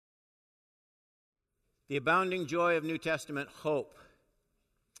The abounding joy of New Testament hope.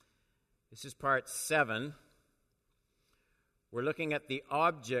 This is part 7. We're looking at the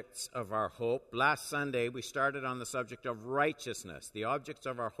objects of our hope. Last Sunday, we started on the subject of righteousness. The objects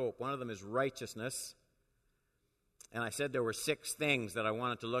of our hope. One of them is righteousness. And I said there were 6 things that I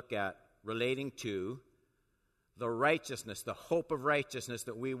wanted to look at relating to the righteousness, the hope of righteousness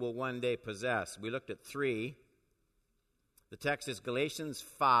that we will one day possess. We looked at 3. The text is Galatians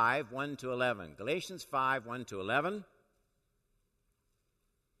 5, 1 to 11. Galatians 5, 1 to 11.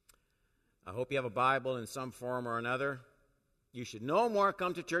 I hope you have a Bible in some form or another. You should no more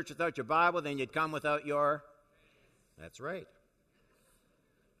come to church without your Bible than you'd come without your... That's right.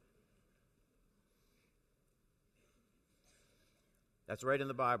 That's right in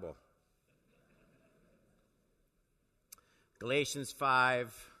the Bible. Galatians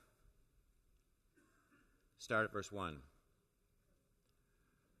 5, start at verse 1.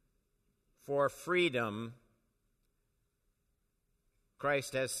 For freedom,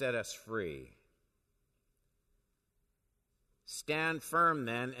 Christ has set us free. Stand firm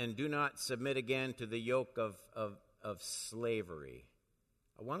then, and do not submit again to the yoke of slavery.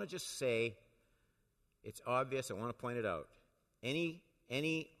 I want to just say, it's obvious, I want to point it out. Any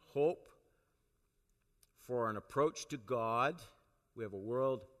hope for an approach to God, we have a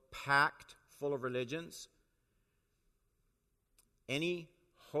world packed full of religions. Any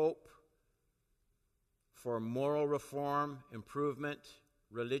hope for moral reform, improvement,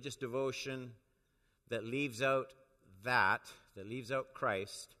 religious devotion that leaves out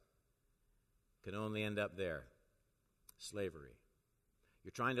Christ, can only end up there. Slavery.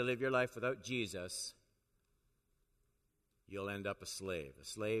 You're trying to live your life without Jesus, you'll end up a slave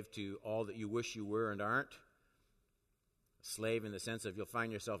to all that you wish you were and aren't. A slave in the sense of you'll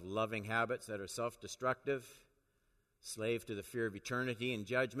find yourself loving habits that are self-destructive. Slave to the fear of eternity and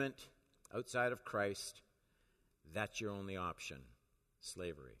judgment outside of Christ. That's your only option.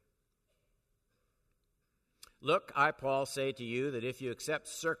 Slavery. Look, I, Paul, say to you that if you accept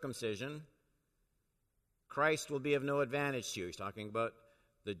circumcision, Christ will be of no advantage to you. He's talking about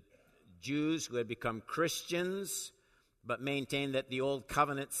the Jews who had become Christians, but maintained that the old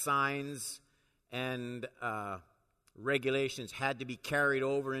covenant signs and regulations had to be carried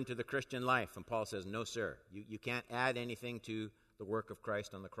over into the Christian life. And Paul says, no, sir. You can't add anything to the work of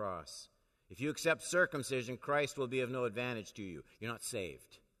Christ on the cross. If you accept circumcision, Christ will be of no advantage to you. You're not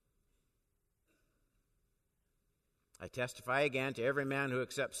saved. I testify again to every man who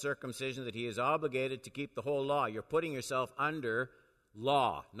accepts circumcision that he is obligated to keep the whole law. You're putting yourself under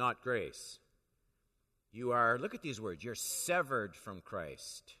law, not grace. You are, look at these words, you're severed from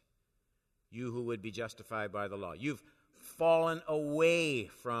Christ. You who would be justified by the law. You've fallen away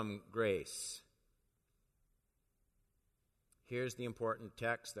from grace. Here's the important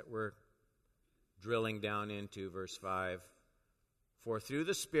text that we're drilling down into, verse 5. For through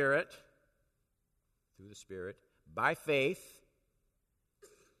the Spirit, by faith,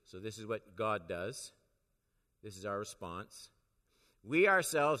 so this is what God does, this is our response, we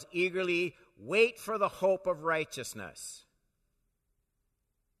ourselves eagerly wait for the hope of righteousness.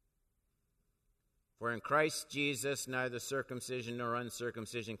 For in Christ Jesus neither circumcision nor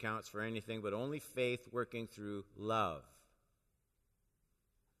uncircumcision counts for anything, but only faith working through love.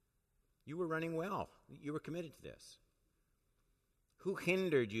 You were running well. You were committed to this. Who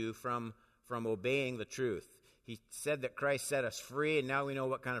hindered you from obeying the truth? He said that Christ set us free, and now we know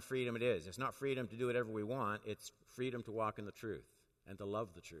what kind of freedom it is. It's not freedom to do whatever we want. It's freedom to walk in the truth and to love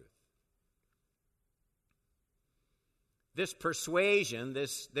the truth. This persuasion,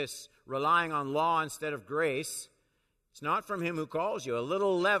 this relying on law instead of grace, it's not from him who calls you. A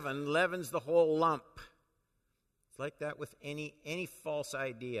little leaven leavens the whole lump. It's like that with any false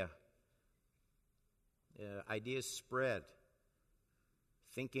idea. Ideas spread.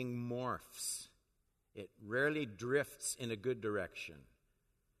 Thinking morphs. It rarely drifts in a good direction.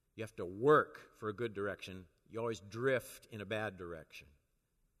 You have to work for a good direction. You always drift in a bad direction.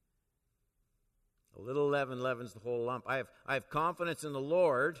 A little leaven leavens the whole lump. I have confidence in the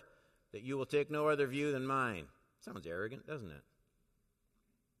Lord that you will take no other view than mine. Sounds arrogant, doesn't it?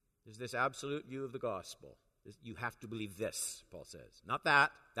 There's this absolute view of the gospel. You have to believe this, Paul says. Not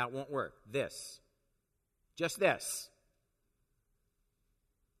that. That won't work. This. Just this.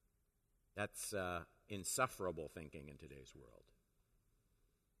 That's insufferable thinking in today's world.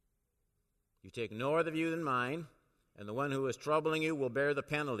 You take no other view than mine, and the one who is troubling you will bear the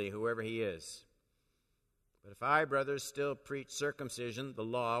penalty, whoever he is. But if I, brothers, still preach circumcision, the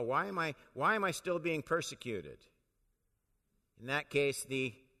law, why am I still being persecuted? In that case,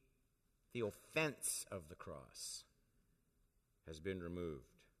 the offense of the cross has been removed.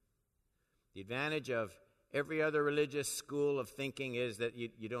 The advantage of every other religious school of thinking is that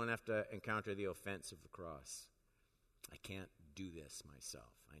you don't have to encounter the offense of the cross. I can't do this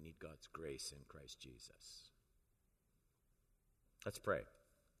myself. I need God's grace in Christ Jesus. Let's pray.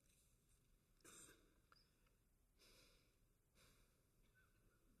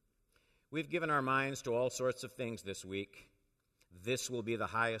 We've given our minds to all sorts of things this week. This will be the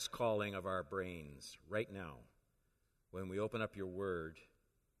highest calling of our brains right now. When we open up your word,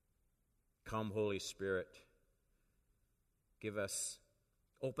 come, Holy Spirit,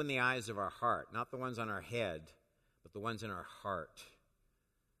 open the eyes of our heart, not the ones on our head, but the ones in our heart,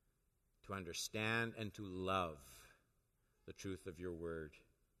 to understand and to love the truth of your word.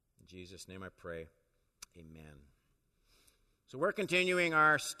 In Jesus' name I pray, amen. So we're continuing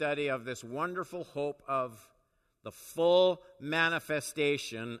our study of this wonderful hope of the full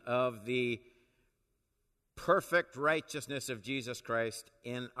manifestation of the perfect righteousness of Jesus Christ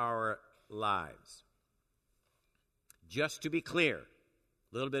in our lives. Just to be clear,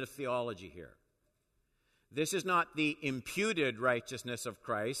 a little bit of theology here. This is not the imputed righteousness of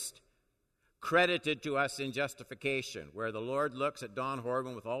Christ credited to us in justification, where the Lord looks at Don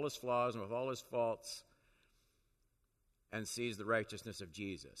Horgan with all his flaws and with all his faults and sees the righteousness of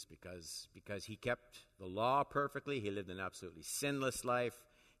Jesus because he kept the law perfectly. He lived an absolutely sinless life.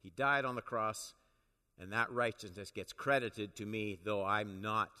 He died on the cross, and that righteousness gets credited to me, though I'm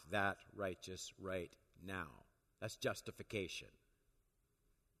not that righteous right now. That's justification.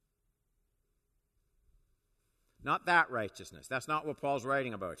 Not that righteousness. That's not what Paul's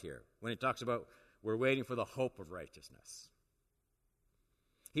writing about here when he talks about we're waiting for the hope of righteousness.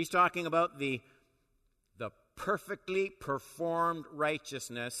 He's talking about the perfectly performed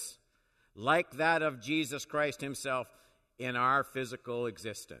righteousness like that of Jesus Christ himself in our physical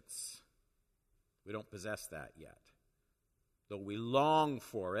existence. We don't possess that yet, though we long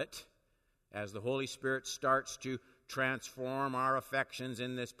for it as the Holy Spirit starts to transform our affections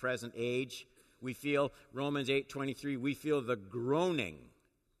in this present age. We feel, Romans 8:23, we feel the groaning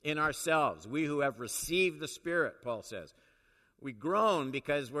in ourselves. We who have received the Spirit, Paul says. We groan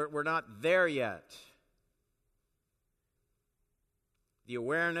because we're not there yet. The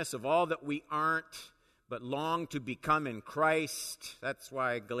awareness of all that we aren't, but long to become in Christ. That's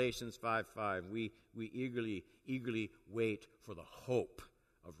why Galatians 5:5, we eagerly wait for the hope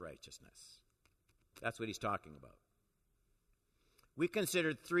of righteousness. That's what he's talking about. We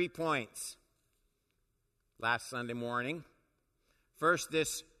considered 3 points last Sunday morning. First,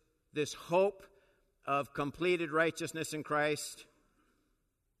 this hope of completed righteousness in Christ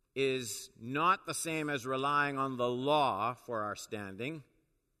is not the same as relying on the law for our standing.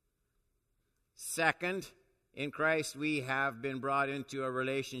 Second, in Christ we have been brought into a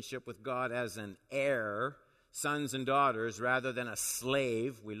relationship with God as an heir, sons and daughters, rather than a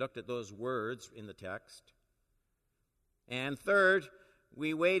slave. We looked at those words in the text. And third,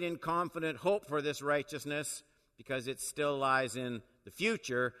 we wait in confident hope for this righteousness because it still lies in the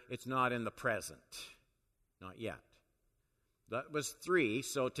future. It's not in the present. Not yet. That was 3,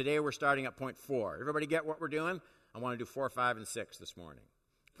 so today we're starting at point 4. Everybody get what we're doing? I want to do 4, 5, and 6 this morning.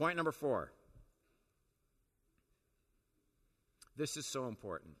 Point number 4. This is so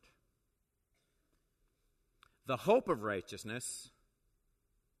important. The hope of righteousness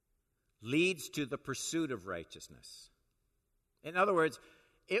leads to the pursuit of righteousness. In other words,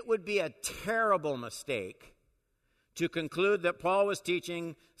 it would be a terrible mistake to conclude that Paul was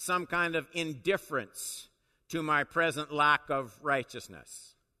teaching some kind of indifference to my present lack of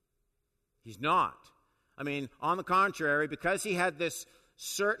righteousness. He's not. I mean, on the contrary, because he had this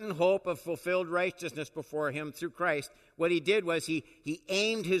certain hope of fulfilled righteousness before him through Christ, what he did was he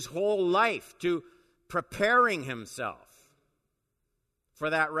aimed his whole life to preparing himself for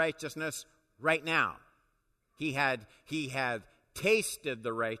that righteousness right now. He had tasted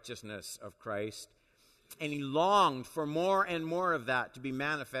the righteousness of Christ, and he longed for more and more of that to be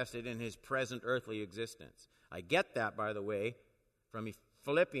manifested in his present earthly existence. I get that, by the way, from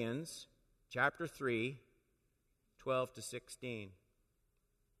Philippians chapter 3, 12 to 16.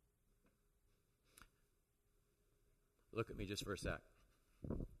 Look at me just for a sec.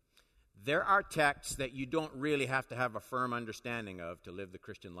 There are texts that you don't really have to have a firm understanding of to live the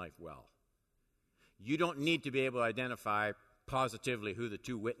Christian life well. You don't need to be able to identify positively who the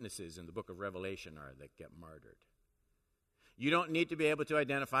 2 witnesses in the book of Revelation are that get martyred. You don't need to be able to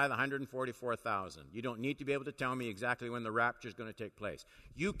identify the 144,000. You don't need to be able to tell me exactly when the rapture is going to take place.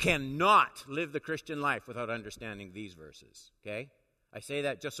 You cannot live the Christian life without understanding these verses, okay? I say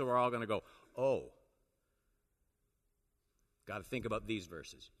that just so we're all going to go, oh, got to think about these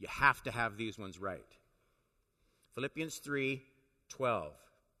verses. You have to have these ones right. Philippians 3:12.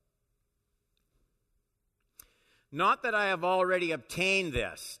 Not that I have already obtained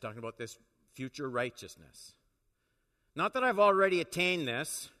this, talking about this future righteousness. Not that I've already attained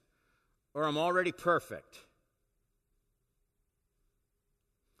this, or I'm already perfect.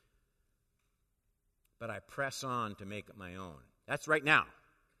 But I press on to make it my own. That's right now.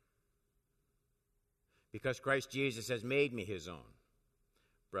 Because Christ Jesus has made me his own.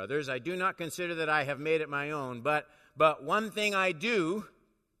 Brothers, I do not consider that I have made it my own, but one thing I do,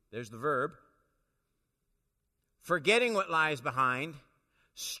 there's the verb, forgetting what lies behind,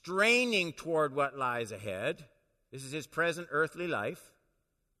 straining toward what lies ahead. This is his present earthly life.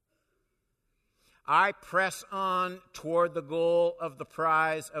 I press on toward the goal of the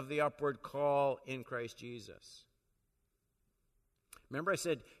prize of the upward call in Christ Jesus. Remember I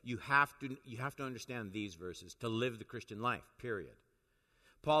said you have to understand these verses to live the Christian life, period.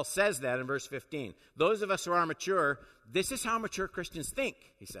 Paul says that in verse 15. Those of us who are mature, this is how mature Christians think,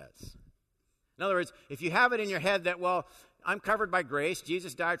 he says. In other words, if you have it in your head that, well, I'm covered by grace,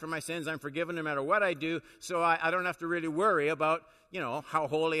 Jesus died for my sins, I'm forgiven no matter what I do, so I don't have to really worry about, how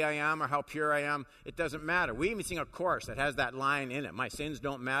holy I am or how pure I am. It doesn't matter. We even sing a chorus that has that line in it, my sins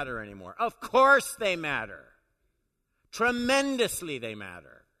don't matter anymore. Of course they matter. Tremendously they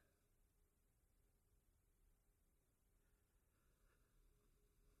matter.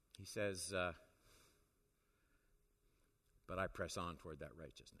 He says, but I press on toward that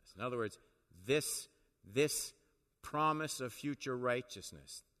righteousness. In other words, this promise of future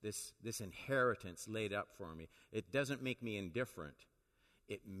righteousness, this inheritance laid up for me, it doesn't make me indifferent.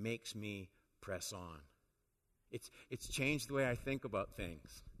 It makes me press on. It's changed the way I think about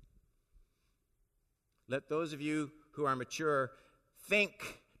things. Let those of you who are mature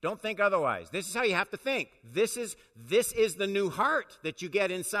think. Don't think otherwise. This is how you have to think. This is the new heart that you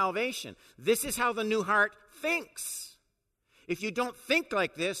get in salvation. This is how the new heart thinks. If you don't think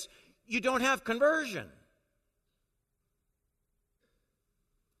like this, you don't have conversion.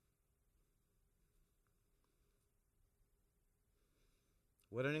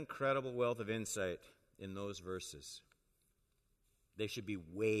 What an incredible wealth of insight in those verses. They should be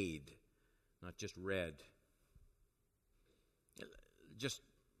weighed, not just read. Just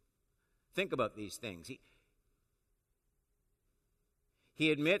think about these things.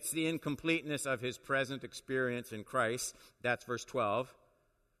 He admits the incompleteness of his present experience in Christ. That's verse 12.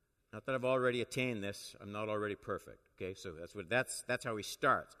 Not that I've already attained this. I'm not already perfect. Okay, so that's how he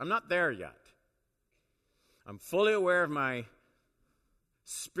starts. I'm not there yet. I'm fully aware of my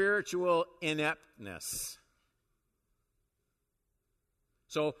spiritual ineptness.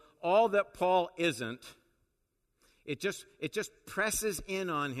 So all that Paul isn't, it just presses in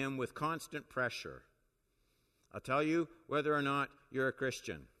on him with constant pressure. I'll tell you whether or not you're a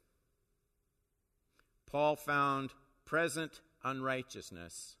Christian. Paul found present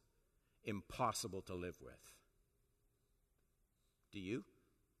unrighteousness impossible to live with. Do you?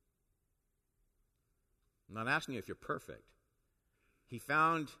 I'm not asking you if you're perfect. He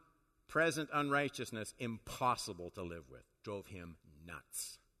found present unrighteousness impossible to live with. Drove him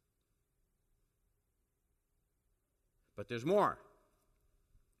nuts. But there's more.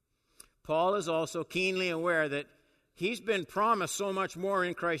 Paul is also keenly aware that he's been promised so much more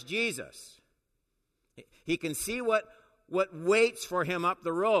in Christ Jesus. He can see what waits for him up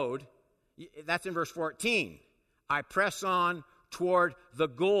the road. That's in verse 14. I press on toward the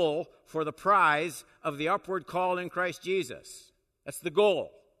goal for the prize of the upward call in Christ Jesus. That's the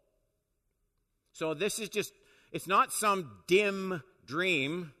goal. So this is it's not some dim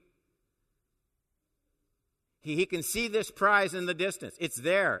dream. He can see this prize in the distance. It's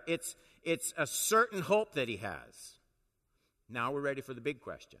there. It's a certain hope that he has. Now we're ready for the big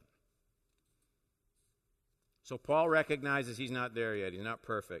question. So Paul recognizes he's not there yet. He's not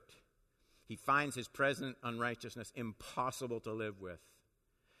perfect. He finds his present unrighteousness impossible to live with.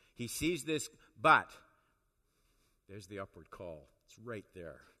 He sees this, but there's the upward call. It's right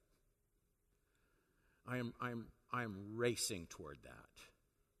there. I am racing toward that.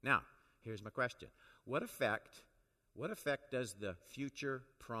 Now, here's my question. What effect does the future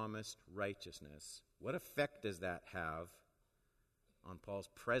promised righteousness, what effect does that have on Paul's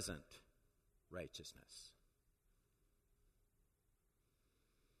present righteousness?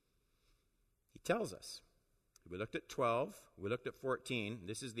 He tells us. We looked at 12, we looked at 14.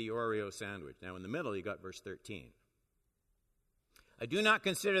 This is the Oreo sandwich. Now in the middle you got verse 13. I do not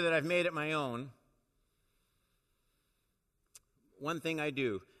consider that I've made it my own. One thing I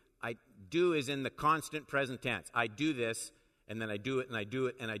do is in the constant present tense. I do this, and then I do it, and I do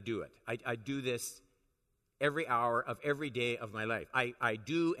it, and I do it. I do this every hour of every day of my life. I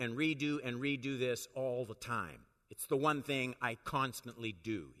do and redo this all the time. It's the one thing I constantly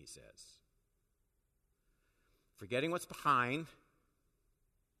do, he says. Forgetting what's behind,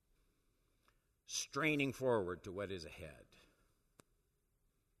 straining forward to what is ahead.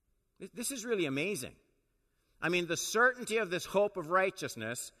 This is really amazing. I mean, the certainty of this hope of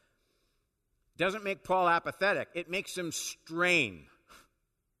righteousness doesn't make Paul apathetic. It makes him strain.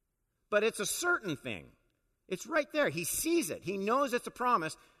 But it's a certain thing. It's right there. He sees it. He knows it's a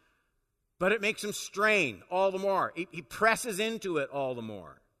promise, but it makes him strain all the more. He presses into it all the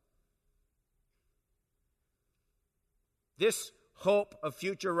more. This hope of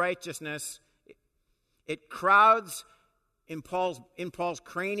future righteousness, it crowds in Paul's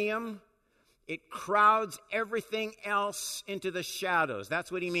cranium. It crowds everything else into the shadows.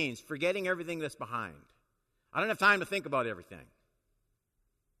 That's what he means, forgetting everything that's behind. I don't have time to think about everything.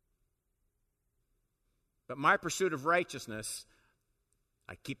 But my pursuit of righteousness,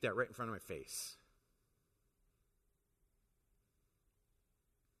 I keep that right in front of my face.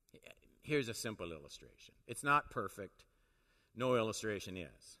 Here's a simple illustration. It's not perfect. No illustration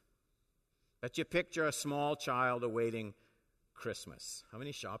is. But you picture a small child awaiting Christmas. How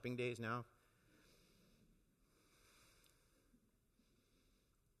many shopping days now?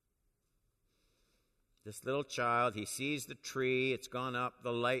 This little child, he sees the tree, it's gone up,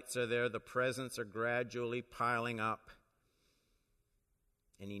 the lights are there, the presents are gradually piling up,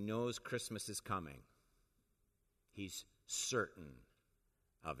 and he knows Christmas is coming. He's certain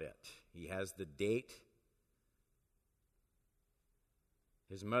of it. He has the date.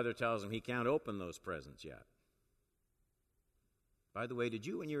 His mother tells him he can't open those presents yet. By the way,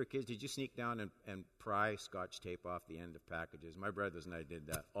 when you were kids, did you sneak down and pry Scotch tape off the end of packages? My brothers and I did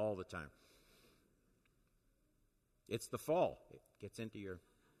that all the time. It's the fall. It gets into your...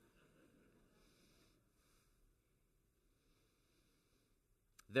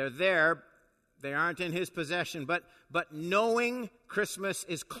 They're there. They aren't in his possession. But knowing Christmas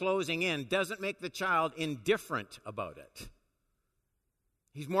is closing in doesn't make the child indifferent about it.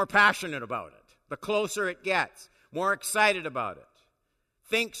 He's more passionate about it. The closer it gets, more excited about it,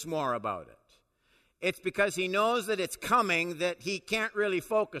 thinks more about it. It's because he knows that it's coming that he can't really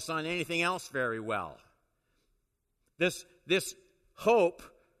focus on anything else very well. This hope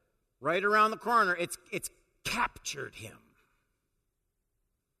right around the corner, it's captured him.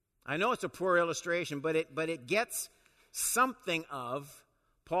 I know it's a poor illustration, but it gets something of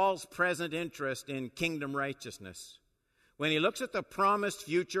Paul's present interest in kingdom righteousness. When he looks at the promised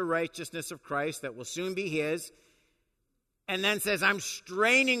future righteousness of Christ that will soon be his, and then says, I'm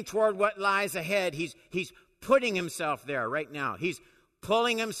straining toward what lies ahead, he's putting himself there right now. He's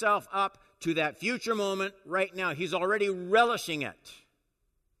pulling himself up to that future moment right now. He's already relishing it.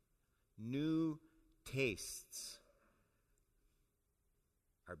 New tastes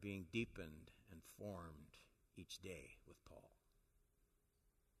are being deepened and formed each day with Paul.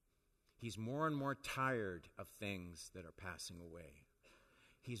 He's more and more tired of things that are passing away.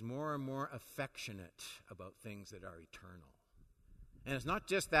 He's more and more affectionate about things that are eternal. And it's not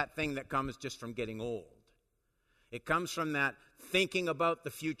just that thing that comes just from getting old. It comes from that thinking about the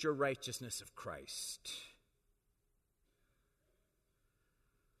future righteousness of Christ.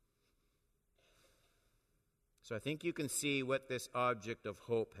 So I think you can see what this object of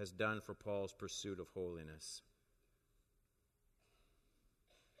hope has done for Paul's pursuit of holiness.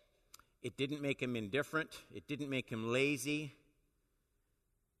 It didn't make him indifferent. It didn't make him lazy.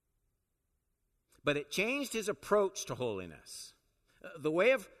 But it changed his approach to holiness. The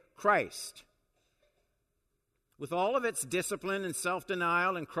way of Christ, with all of its discipline and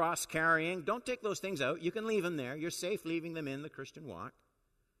self-denial and cross-carrying, don't take those things out. You can leave them there. You're safe leaving them in the Christian walk.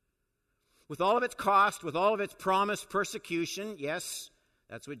 With all of its cost, with all of its promised persecution, yes,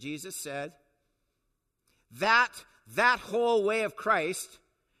 that's what Jesus said. That whole way of Christ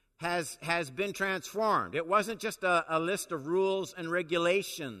has been transformed. It wasn't just a list of rules and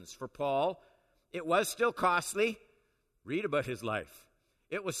regulations for Paul. It was still costly. Read about his life.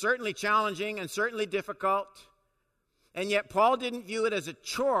 It was certainly challenging and certainly difficult. And yet Paul didn't view it as a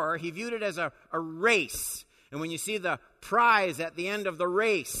chore. He viewed it as a race. And when you see the prize at the end of the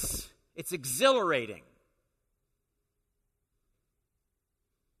race, it's exhilarating.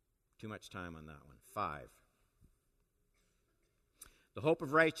 Too much time on that one. 5. The hope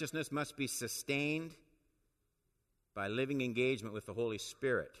of righteousness must be sustained by living engagement with the Holy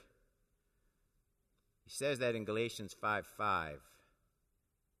Spirit. He says that in Galatians 5:5.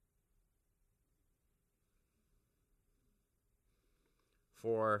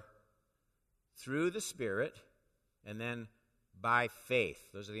 For through the Spirit, and then by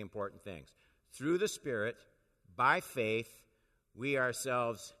faith, those are the important things. Through the Spirit, by faith, we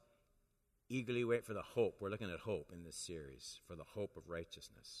ourselves eagerly wait for the hope. We're looking at hope in this series, for the hope of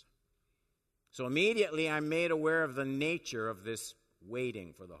righteousness. So immediately I'm made aware of the nature of this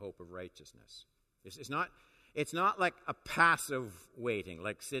waiting for the hope of righteousness. It's not like a passive waiting,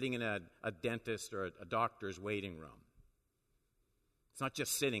 like sitting in a dentist or a doctor's waiting room. It's not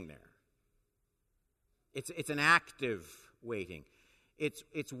just sitting there. It's an active waiting.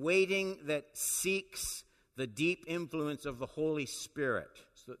 It's waiting that seeks the deep influence of the Holy Spirit.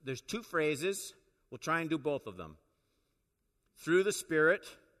 So there's two phrases. We'll try and do both of them. Through the Spirit,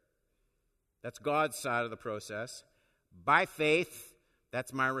 that's God's side of the process. By faith,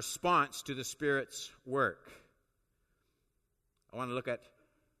 that's my response to the Spirit's work. I want to look at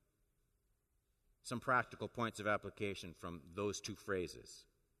some practical points of application from those two phrases.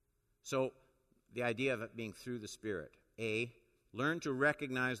 So, the idea of it being through the Spirit. A, learn to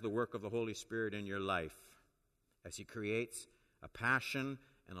recognize the work of the Holy Spirit in your life as He creates a passion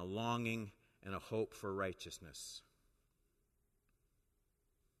and a longing and a hope for righteousness.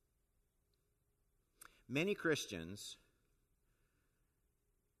 Many Christians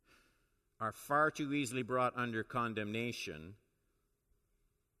are far too easily brought under condemnation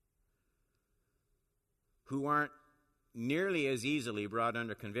who aren't nearly as easily brought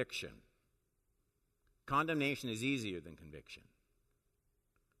under conviction. Condemnation is easier than conviction.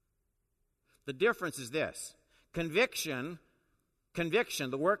 The difference is this. Conviction,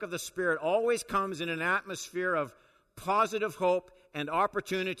 the work of the Spirit, always comes in an atmosphere of positive hope and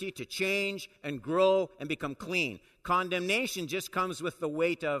opportunity to change and grow and become clean. Condemnation just comes with the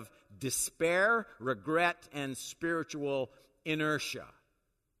weight of despair, regret, and spiritual inertia.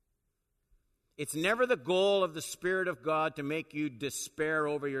 It's never the goal of the Spirit of God to make you despair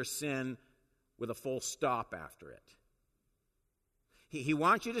over your sin with a full stop after it. He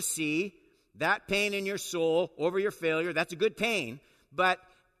wants you to see that pain in your soul over your failure. That's a good pain, but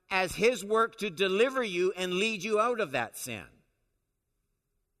as His work to deliver you and lead you out of that sin.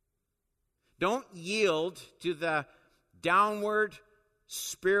 Don't yield to the downward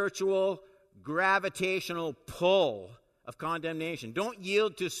spiritual gravitational pull of condemnation. Don't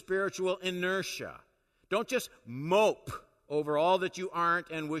yield to spiritual inertia. Don't just mope over all that you aren't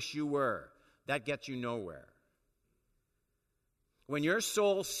and wish you were. That gets you nowhere. When your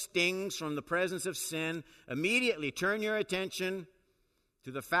soul stings from the presence of sin, immediately turn your attention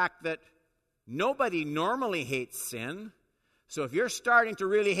to the fact that nobody normally hates sin. So if you're starting to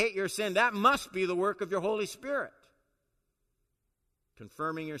really hate your sin, that must be the work of your Holy Spirit,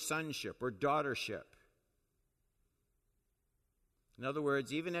 confirming your sonship or daughtership. In other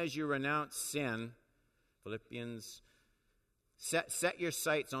words, even as you renounce sin, Philippians, set your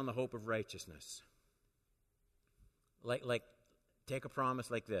sights on the hope of righteousness. Like take a promise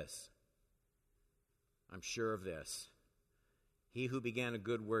like this. I'm sure of this. He who began a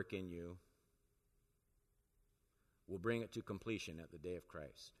good work in you will bring it to completion at the day of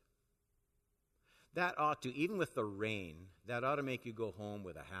Christ. That ought to, even with the rain, that ought to make you go home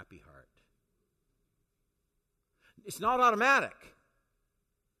with a happy heart. It's not automatic.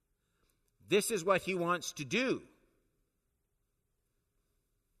 This is what He wants to do.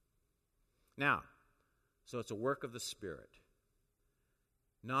 Now, so it's a work of the Spirit.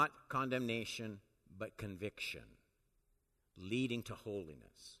 Not condemnation, but conviction, leading to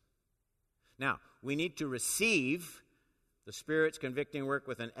holiness. Now, we need to receive the Spirit's convicting work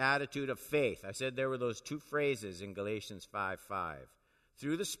with an attitude of faith. I said there were those two phrases in Galatians 5:5.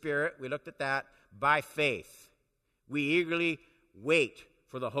 Through the Spirit, we looked at that, by faith. We eagerly wait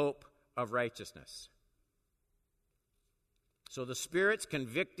for the hope of righteousness. So the Spirit's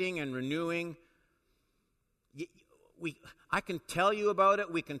convicting and renewing. I can tell you about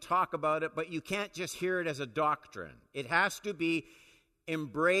it, we can talk about it, but you can't just hear it as a doctrine. It has to be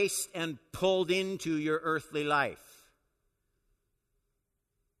embraced and pulled into your earthly life.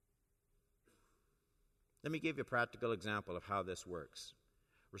 Let me give you a practical example of how this works.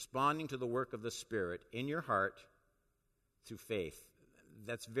 Responding to the work of the Spirit in your heart through faith.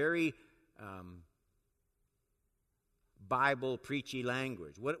 That's very Bible preachy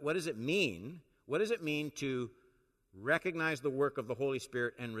language. What does it mean? What does it mean to recognize the work of the Holy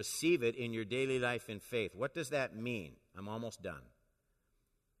Spirit and receive it in your daily life in faith? What does that mean? I'm almost done.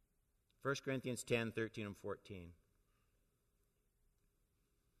 1 Corinthians 10, 13, and 14.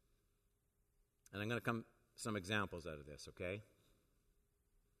 And I'm going to come some examples out of this, okay?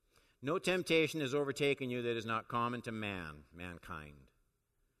 No temptation has overtaken you that is not common to mankind.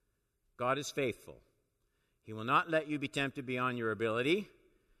 God is faithful. He will not let you be tempted beyond your ability,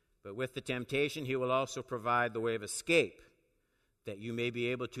 but with the temptation, He will also provide the way of escape, that you may be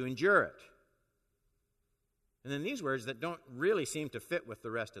able to endure it. And then these words that don't really seem to fit with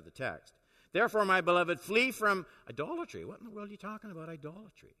the rest of the text. Therefore, my beloved, flee from idolatry. What in the world are you talking about,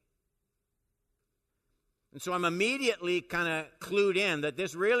 idolatry? And so I'm immediately kind of clued in that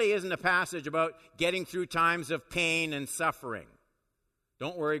this really isn't a passage about getting through times of pain and suffering.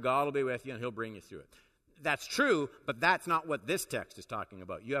 Don't worry, God will be with you and he'll bring you through it. That's true, but that's not what this text is talking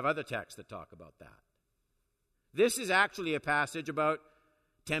about. You have other texts that talk about that. This is actually a passage about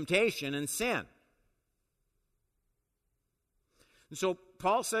temptation and sin. And so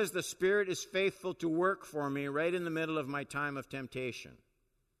Paul says the Spirit is faithful to work for me right in the middle of my time of temptation.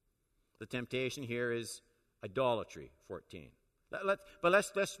 The temptation here is idolatry, 14. But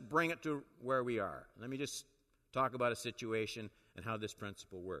let's bring it to where we are. Let me just talk about a situation and how this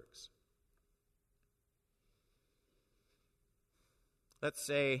principle works. Let's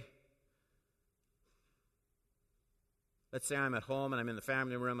say I'm at home and I'm in the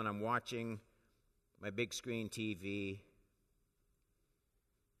family room and I'm watching my big screen TV,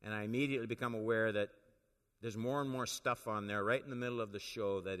 and I immediately become aware that there's more and more stuff on there right in the middle of the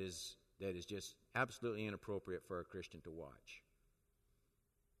show that is just absolutely inappropriate for a Christian to watch.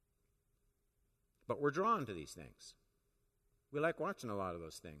 But we're drawn to these things. We like watching a lot of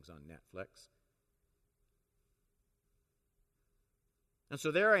those things on Netflix. And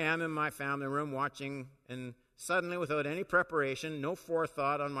so there I am in my family room watching, and suddenly, without any preparation, no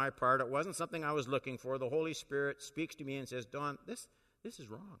forethought on my part, it wasn't something I was looking for, the Holy Spirit speaks to me and says, Don, this is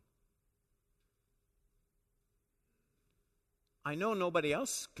wrong. I know nobody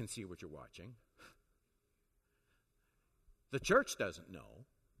else can see what you're watching. The church doesn't know.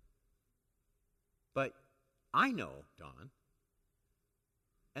 But I know, Don,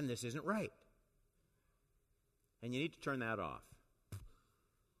 and this isn't right. And you need to turn that off.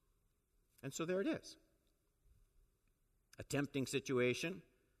 And so there it is. A tempting situation.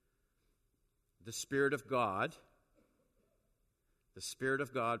 The Spirit of God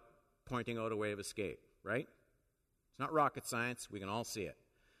pointing out a way of escape, right? It's not rocket science. We can all see it.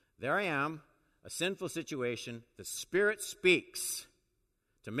 There I am, a sinful situation. The Spirit speaks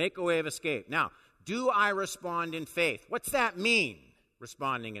to make a way of escape. Now, do I respond in faith? What's that mean,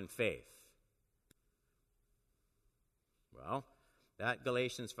 responding in faith? Well, that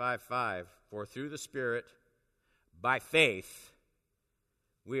Galatians 5:5, for through the Spirit, by faith,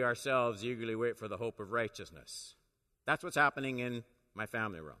 we ourselves eagerly wait for the hope of righteousness. That's what's happening in my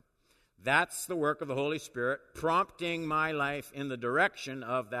family room. That's the work of the Holy Spirit prompting my life in the direction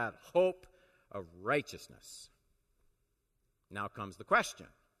of that hope of righteousness. Now comes the question.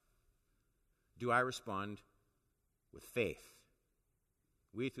 Do I respond with faith?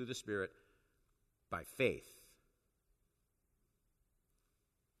 We through the Spirit, by faith.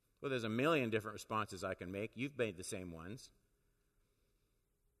 Well, there's a million different responses I can make. You've made the same ones.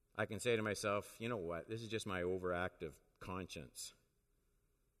 I can say to myself, you know what? This is just my overactive conscience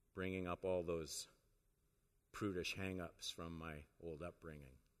bringing up all those prudish hang-ups from my old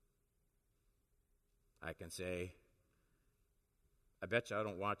upbringing. I can say, I bet you I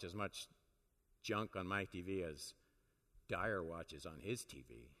don't watch as much junk on my TV as Dyer watches on his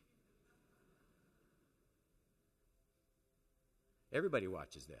TV. Everybody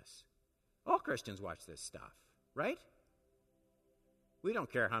watches this. All Christians watch this stuff, right? We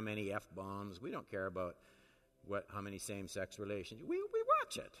don't care how many F-bombs. We don't care about how many same-sex relations. We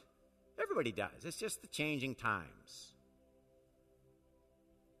watch it. Everybody does. It's just the changing times.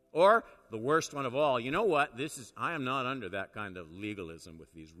 Or the worst one of all, you know what? I am not under that kind of legalism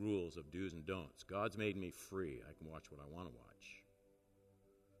with these rules of do's and don'ts. God's made me free. I can watch what I want to watch.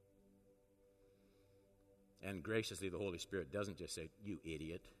 And graciously, the Holy Spirit doesn't just say, you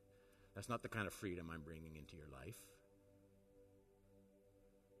idiot. That's not the kind of freedom I'm bringing into your life.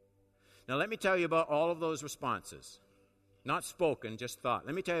 Now, let me tell you about all of those responses. Not spoken, just thought.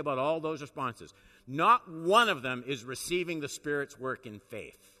 Let me tell you about all those responses. Not one of them is receiving the Spirit's work in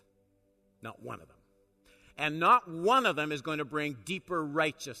faith. Not one of them. And not one of them is going to bring deeper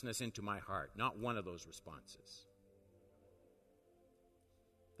righteousness into my heart. Not one of those responses.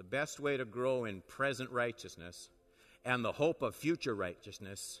 The best way to grow in present righteousness and the hope of future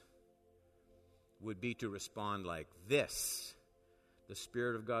righteousness would be to respond like this. The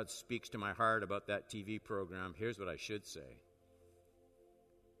Spirit of God speaks to my heart about that TV program. Here's what I should say.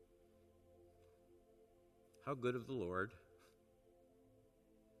 How good of the Lord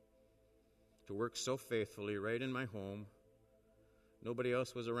to work so faithfully right in my home. Nobody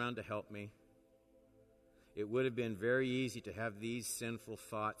else was around to help me. It would have been very easy to have these sinful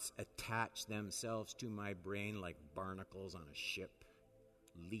thoughts attach themselves to my brain like barnacles on a ship,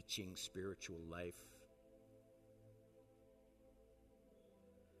 leeching spiritual life.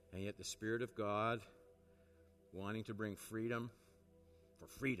 And yet the Spirit of God, wanting to bring freedom, for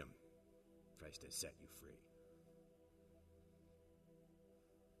freedom, Christ has set you free.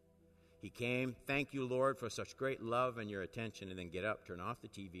 He came, thank you, Lord, for such great love and your attention, and then get up, turn off the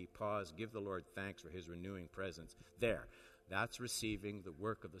TV, pause, give the Lord thanks for his renewing presence. There, that's receiving the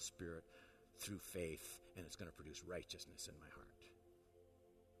work of the Spirit through faith, and it's going to produce righteousness in my heart.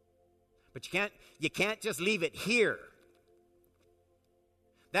 But you can't just leave it here.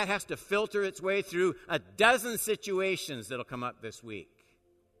 That has to filter its way through a dozen situations that'll come up this week.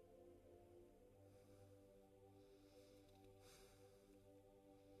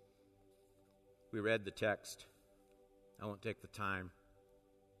 We read the text. I won't take the time.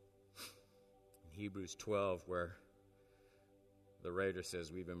 In Hebrews 12, where the writer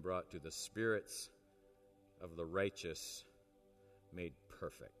says we've been brought to the spirits of the righteous made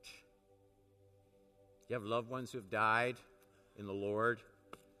perfect. You have loved ones who have died in the Lord,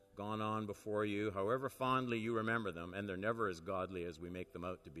 gone on before you, however fondly you remember them, and they're never as godly as we make them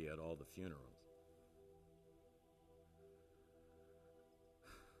out to be at all the funerals.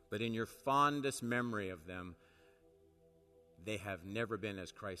 But in your fondest memory of them, they have never been as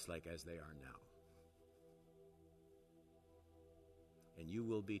Christ-like as they are now. And you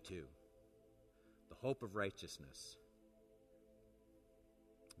will be too. The hope of righteousness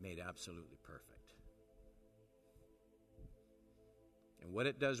made absolutely perfect. And what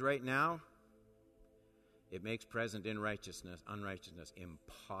it does right now, it makes present unrighteousness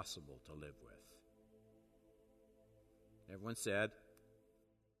impossible to live with. Everyone said,